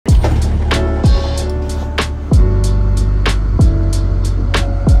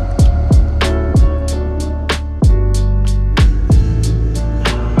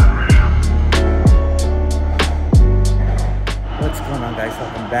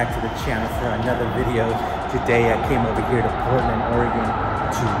back to the channel for another video. Today I came over here to Portland, Oregon,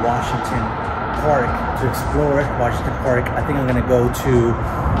 to Washington Park to explore Washington Park. I think I'm gonna go to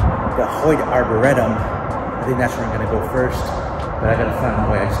the Hoyt Arboretum. I think that's where I'm gonna go first, but I gotta find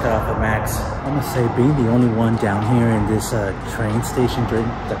my way. I just got off at Max. I'm gonna say being the only one down here in this train station,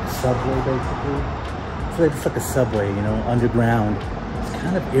 like a subway basically. I feel like it's like a subway, you know, underground. It's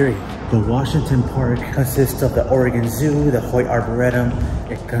kind of eerie. The Washington Park consists of the Oregon Zoo, the Hoyt Arboretum.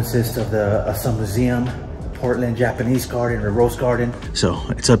 It consists of the some museum, Portland Japanese Garden, or Rose Garden. So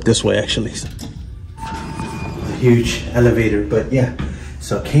it's up this way actually. A huge elevator, but yeah.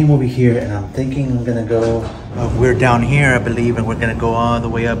 So I came over here and I'm thinking I'm gonna go, we're down here I believe, and we're gonna go all the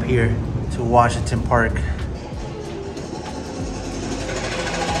way up here to Washington Park.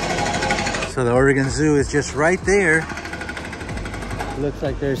 So the Oregon Zoo is just right there. Looks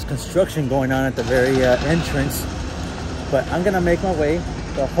like there's construction going on at the very entrance, but I'm gonna make my way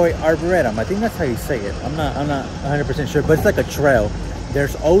to the Hoyt Arboretum. I think that's how you say it. I'm not 100% sure, but it's like a trail.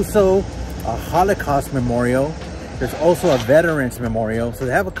 There's also a Holocaust memorial. There's also a Veterans memorial. So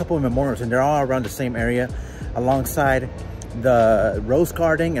they have a couple of memorials, and they're all around the same area, alongside the Rose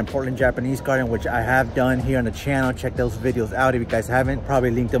Garden and Portland Japanese Garden, which I have done here on the channel. Check those videos out if you guys haven't.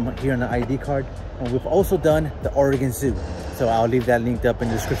 Probably linked them here on the ID card. And we've also done the Oregon Zoo. So I'll leave that linked up in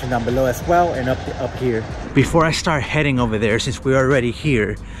the description down below as well, and up here. Before I start heading over there, since we're already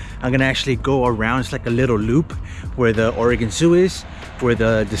here, I'm gonna actually go around. It's like a little loop where the Oregon Zoo is, where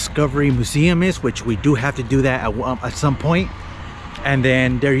the Discovery Museum is, which we do have to do that at some point. And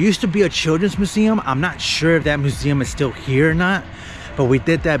then there used to be a children's museum. I'm not sure if that museum is still here or not, but we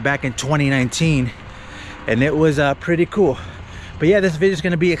did that back in 2019 and it was pretty cool. But yeah, this video is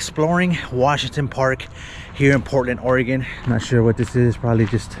going to be exploring Washington Park here in Portland, Oregon. Not sure what this is, probably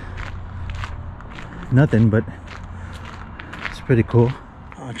just nothing, but it's pretty cool.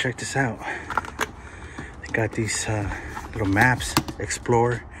 Oh, check this out. They got these little maps.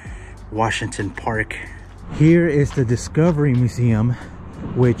 Explore Washington Park. Here is the Discovery Museum,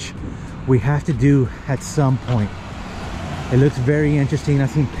 which we have to do at some point. It looks very interesting. I've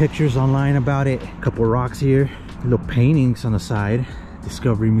seen pictures online about it. A couple rocks here, little paintings on the side.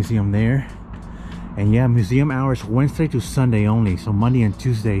 Discovery Museum there. And yeah, museum hours Wednesday to Sunday only. So Monday and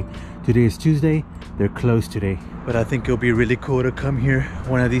Tuesday. Today is Tuesday. They're closed today. But I think it'll be really cool to come here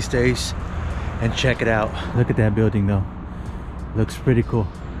one of these days and check it out. Look at that building though. Looks pretty cool.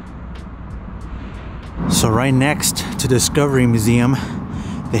 So right next to Discovery Museum,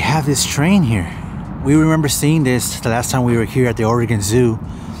 they have this train here. We remember seeing this the last time we were here at the Oregon Zoo.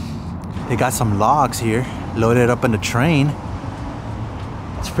 They got some logs here loaded up in the train.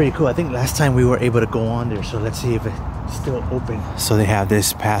 It's pretty cool. I think last time we were able to go on there, so let's see if it's still open. So they have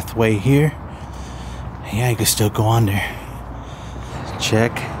this pathway here. Yeah, you can still go on there.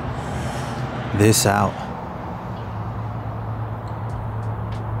 Check this out.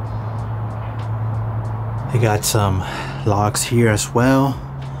 They got some logs here as well,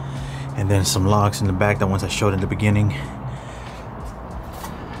 and then some logs in the back, the ones I showed in the beginning.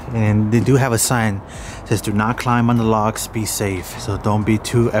 And they do have a sign that says do not climb on the logs, be safe. So don't be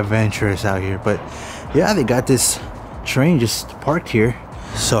too adventurous out here. But yeah, they got this train just parked here.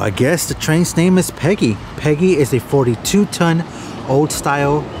 So I guess the train's name is Peggy. Peggy is a 42-ton old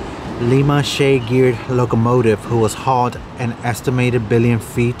style Lima Shea geared locomotive who was hauled an estimated 1 billion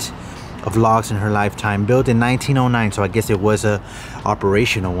feet of logs in her lifetime. Built in 1909, so I guess it was a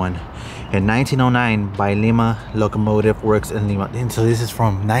operational one. In 1909 by Lima Locomotive Works in Lima. And so this is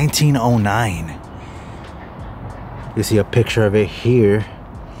from 1909. You see a picture of it here.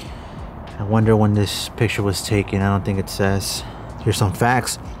 I wonder when this picture was taken. I don't think it says. Here's some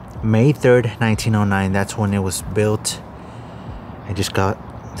facts. May 3rd, 1909. That's when it was built. I just got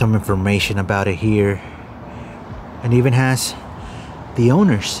some information about it here. And even has the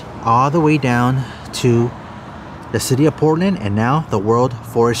owners all the way down to the city of Portland, and now the World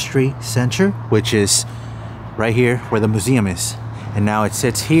Forestry Center, which is right here where the museum is. And now it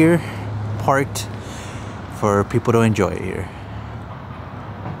sits here parked for people to enjoy it here.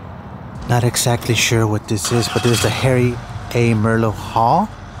 Not exactly sure what this is, but there's the Harry A. Merlo Hall,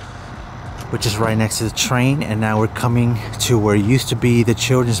 which is right next to the train. And now we're coming to where used to be the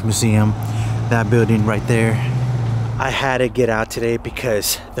Children's Museum, that building right there. I had to get out today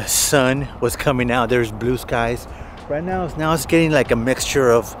because the sun was coming out. There's blue skies. Right now it's getting like a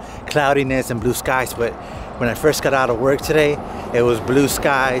mixture of cloudiness and blue skies, but when I first got out of work today, it was blue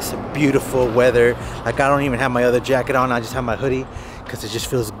skies, beautiful weather. Like I don't even have my other jacket on, I just have my hoodie because it just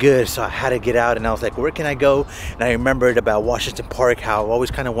feels good. So I had to get out, and I was like, where can I go? And I remembered about Washington Park, how I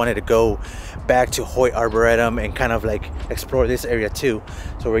always kind of wanted to go back to Hoyt Arboretum and kind of like explore this area too.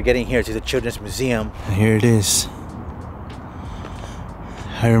 So we're getting here to the Children's Museum. And here it is.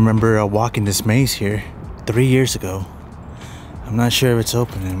 I remember walking this maze here 3 years ago. I'm not sure if it's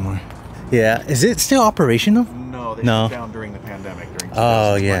open anymore. Yeah, is it still operational? No, they shut down during the pandemic. During 2020.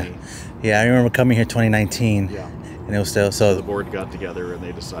 Oh yeah, yeah. I remember coming here 2019. Yeah, and it was still so. The board got together and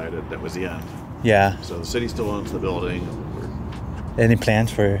they decided that was the end. Yeah. So the city still owns the building. Any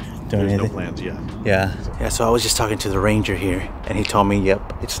plans for doing anything? There's no plans yet. Yeah. Yeah. So I was just talking to the ranger here, and he told me,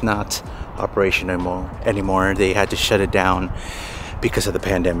 "Yep, it's not operational anymore. They had to shut it down because of the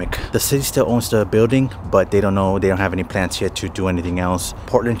pandemic." The city still owns the building, but they don't know, they don't have any plans yet to do anything else.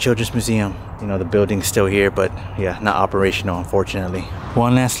 Portland Children's Museum, you know, the building's still here, but yeah, not operational, unfortunately.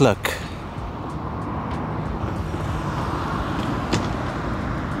 One last look.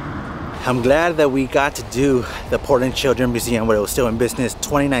 I'm glad that we got to do the Portland Children's Museum where it was still in business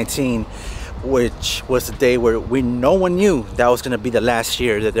 2019, which was the day where no one knew that was gonna be the last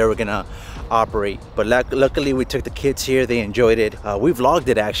year that they were gonna operate. But luckily we took the kids here, they enjoyed it. We vlogged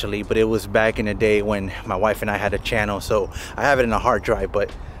it actually, but it was back in the day when my wife and I had a channel, so I have it in a hard drive.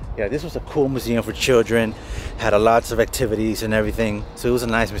 But yeah, this was a cool museum for children, had lots of activities and everything, so it was a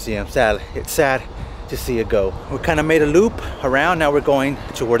nice museum. It's sad to see it go. We kind of made a loop around. Now we're going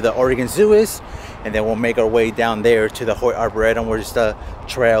to where the Oregon Zoo is, and then we'll make our way down there to the Hoyt Arboretum where there's the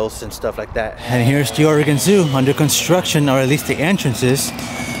trails and stuff like that. And here's the Oregon Zoo under construction, or at least the entrances.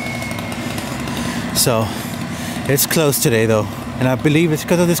 So it's closed today though, and I believe it's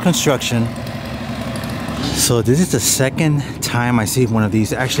because of this construction. So this is the second time I see one of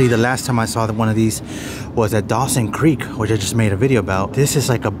these. Actually, the last time I saw one of these was at Dawson Creek, which I just made a video about. This is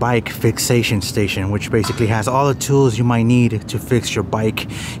like a bike fixation station, which basically has all the tools you might need to fix your bike.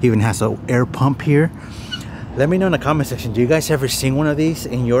 Even has an air pump here. Let me know in the comment section, do you guys ever seen one of these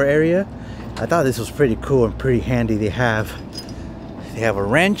in your area? I thought this was pretty cool and pretty handy. They have a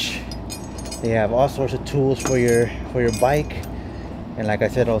wrench, they have all sorts of tools for your bike, and like I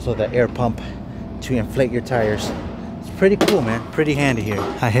said, also the air pump to inflate your tires. It's pretty cool, man. Pretty handy here.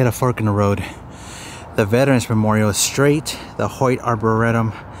 I hit a fork in the road. The Veterans Memorial is straight, the Hoyt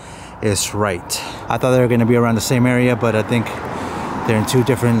Arboretum is right. I thought they were gonna be around the same area, but I think they're in two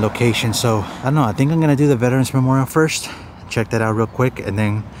different locations. So I don't know, I think I'm gonna do the Veterans Memorial first, check that out real quick, and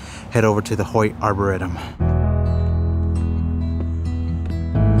then head over to the Hoyt Arboretum.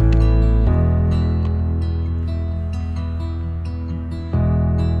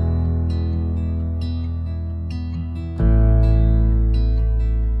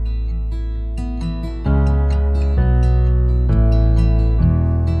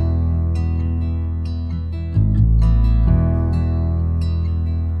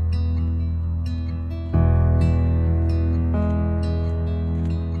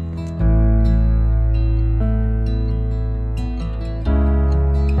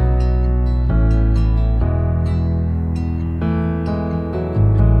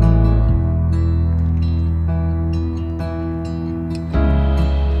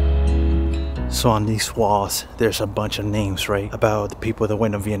 So on these walls, there's a bunch of names, right? About the people that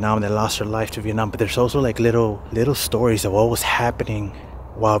went to Vietnam, that lost their life to Vietnam. But there's also like little stories of what was happening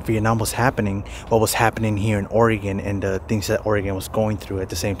while Vietnam was happening, what was happening here in Oregon, and the things that Oregon was going through at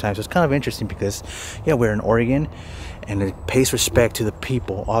the same time. So it's kind of interesting because, yeah, we're in Oregon, and it pays respect to the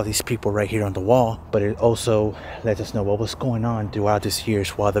people, all these people right here on the wall. But it also lets us know what was going on throughout these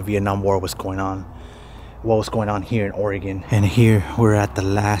years while the Vietnam War was going on. What was going on here in Oregon. And here we're at the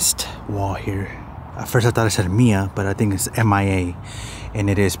last wall here. At first I thought it said MIA, but I think it's MIA, and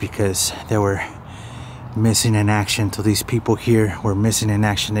it is because they were missing in action. So these people here were missing in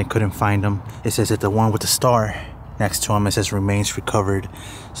action. They couldn't find them. It says that the one with the star next to him, it says remains recovered.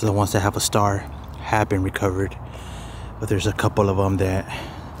 So the ones that have a star have been recovered, but there's a couple of them that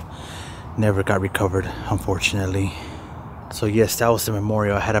never got recovered, unfortunately. So yes, that was the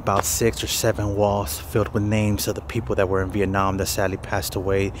memorial. I had about 6 or 7 walls filled with names of the people that were in Vietnam that sadly passed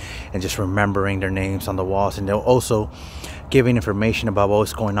away, and just remembering their names on the walls. And they're also giving information about what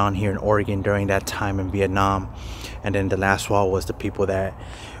was going on here in Oregon during that time in Vietnam. And then the last wall was the people that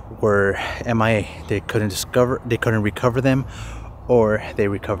were MIA. They couldn't recover them, or they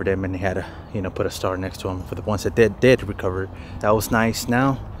recovered them and they had to, you know, put a star next to them for the ones that did recover. That was nice.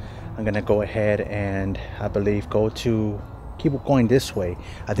 Now I'm gonna go ahead and I believe keep going this way.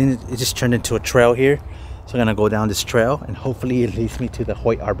 I think it just turned into a trail here, so I'm gonna go down this trail and hopefully it leads me to the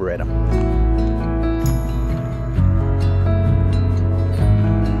Hoyt Arboretum.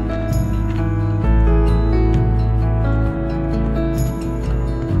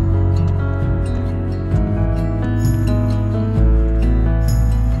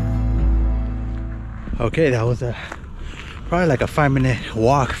 Okay, that was probably like a 5-minute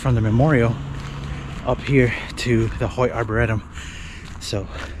walk from the memorial up here to the Hoyt Arboretum. So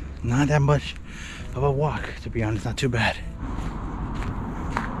not that much of a walk, to be honest, not too bad.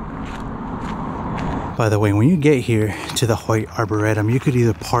 By the way, when you get here to the Hoyt Arboretum, you could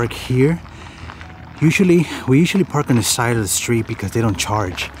either park here. We usually park on the side of the street because they don't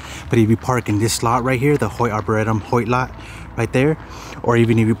charge. But if you park in this lot right here, the Hoyt Arboretum Hoyt lot right there, or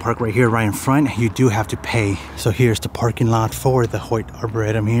even if you park right here right in front, you do have to pay. So here's the parking lot for the Hoyt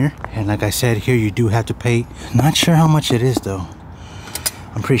Arboretum here. And like I said, here you do have to pay. Not sure how much it is though.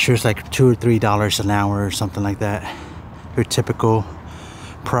 I'm pretty sure it's like $2 or $3 an hour or something like that. Your typical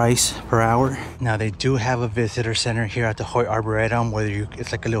price per hour. Now they do have a visitor center here at the Hoyt Arboretum where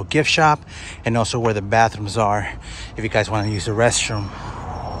it's like a little gift shop, and also where the bathrooms are if you guys want to use the restroom.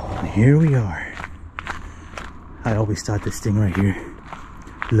 And here we are. I always thought this thing right here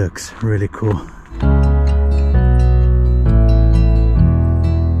looks really cool.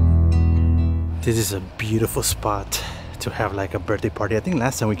 This is a beautiful spot to have like a birthday party. I think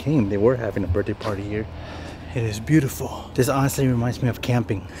last time we came they were having a birthday party here. It is beautiful. This honestly reminds me of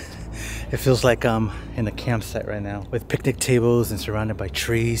camping. It feels like I'm in a campsite right now with picnic tables and surrounded by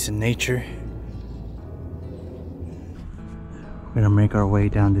trees and nature. We're gonna make our way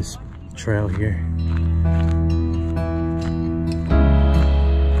down this trail here.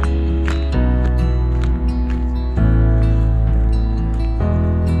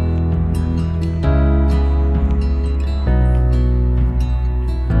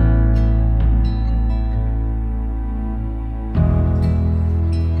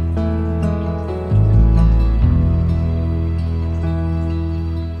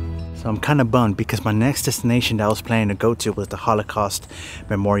 So I'm kind of bummed because my next destination that I was planning to go to was the Holocaust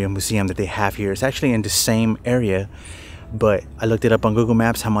Memorial Museum that they have here. It's actually in the same area, but I looked it up on Google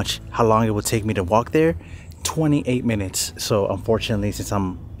Maps how long it would take me to walk there. 28 minutes. So unfortunately, since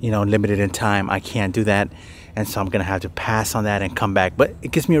I'm limited in time, I can't do that, and so I'm gonna have to pass on that and come back. But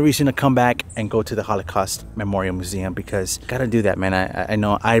it gives me a reason to come back and go to the Holocaust Memorial Museum because gotta do that, man. I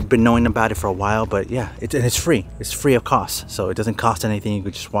know I've been knowing about it for a while, but yeah, it's free. It's free of cost, so it doesn't cost anything. You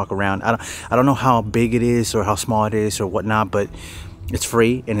could just walk around. I don't know how big it is or how small it is or whatnot, but it's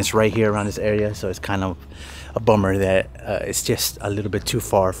free and it's right here around this area. So it's kind of a bummer that it's just a little bit too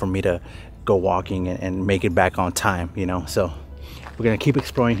far for me to go walking and make it back on time, so we're gonna keep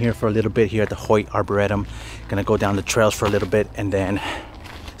exploring here for a little bit here at the Hoyt Arboretum. Gonna go down the trails for a little bit and then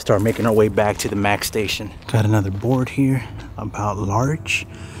start making our way back to the MAX station. Got another board here about large.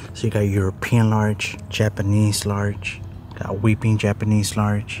 So you got European large, Japanese large, got Weeping Japanese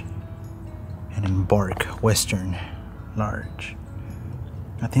large, and then Bark Western large.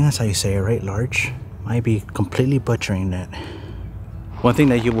 I think that's how you say it, right? Large. Might be completely butchering that. One thing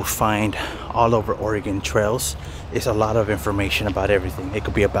that you will find all over Oregon trails is a lot of information about everything. It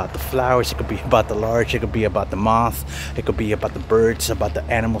could be about the flowers, it could be about the larch, it could be about the moth, it could be about the birds, about the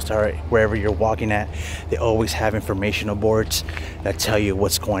animals that are wherever you're walking at. They always have informational boards that tell you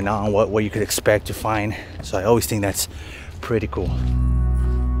what's going on, what you could expect to find. So I always think that's pretty cool.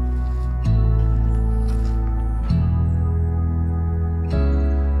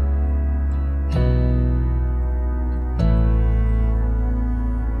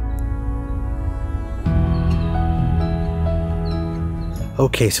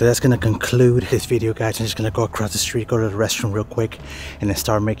 Okay, so that's gonna conclude this video, guys. I'm just gonna go across the street, go to the restroom real quick, and then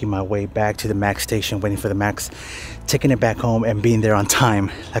start making my way back to the MAX station, waiting for the MAX, taking it back home and being there on time,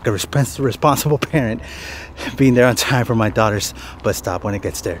 like a responsible parent, being there on time for my daughter's bus stop when it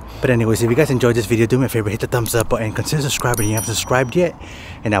gets there. But anyways, if you guys enjoyed this video, do me a favor, hit the thumbs up button, consider subscribing if you haven't subscribed yet,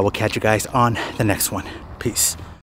 and I will catch you guys on the next one. Peace.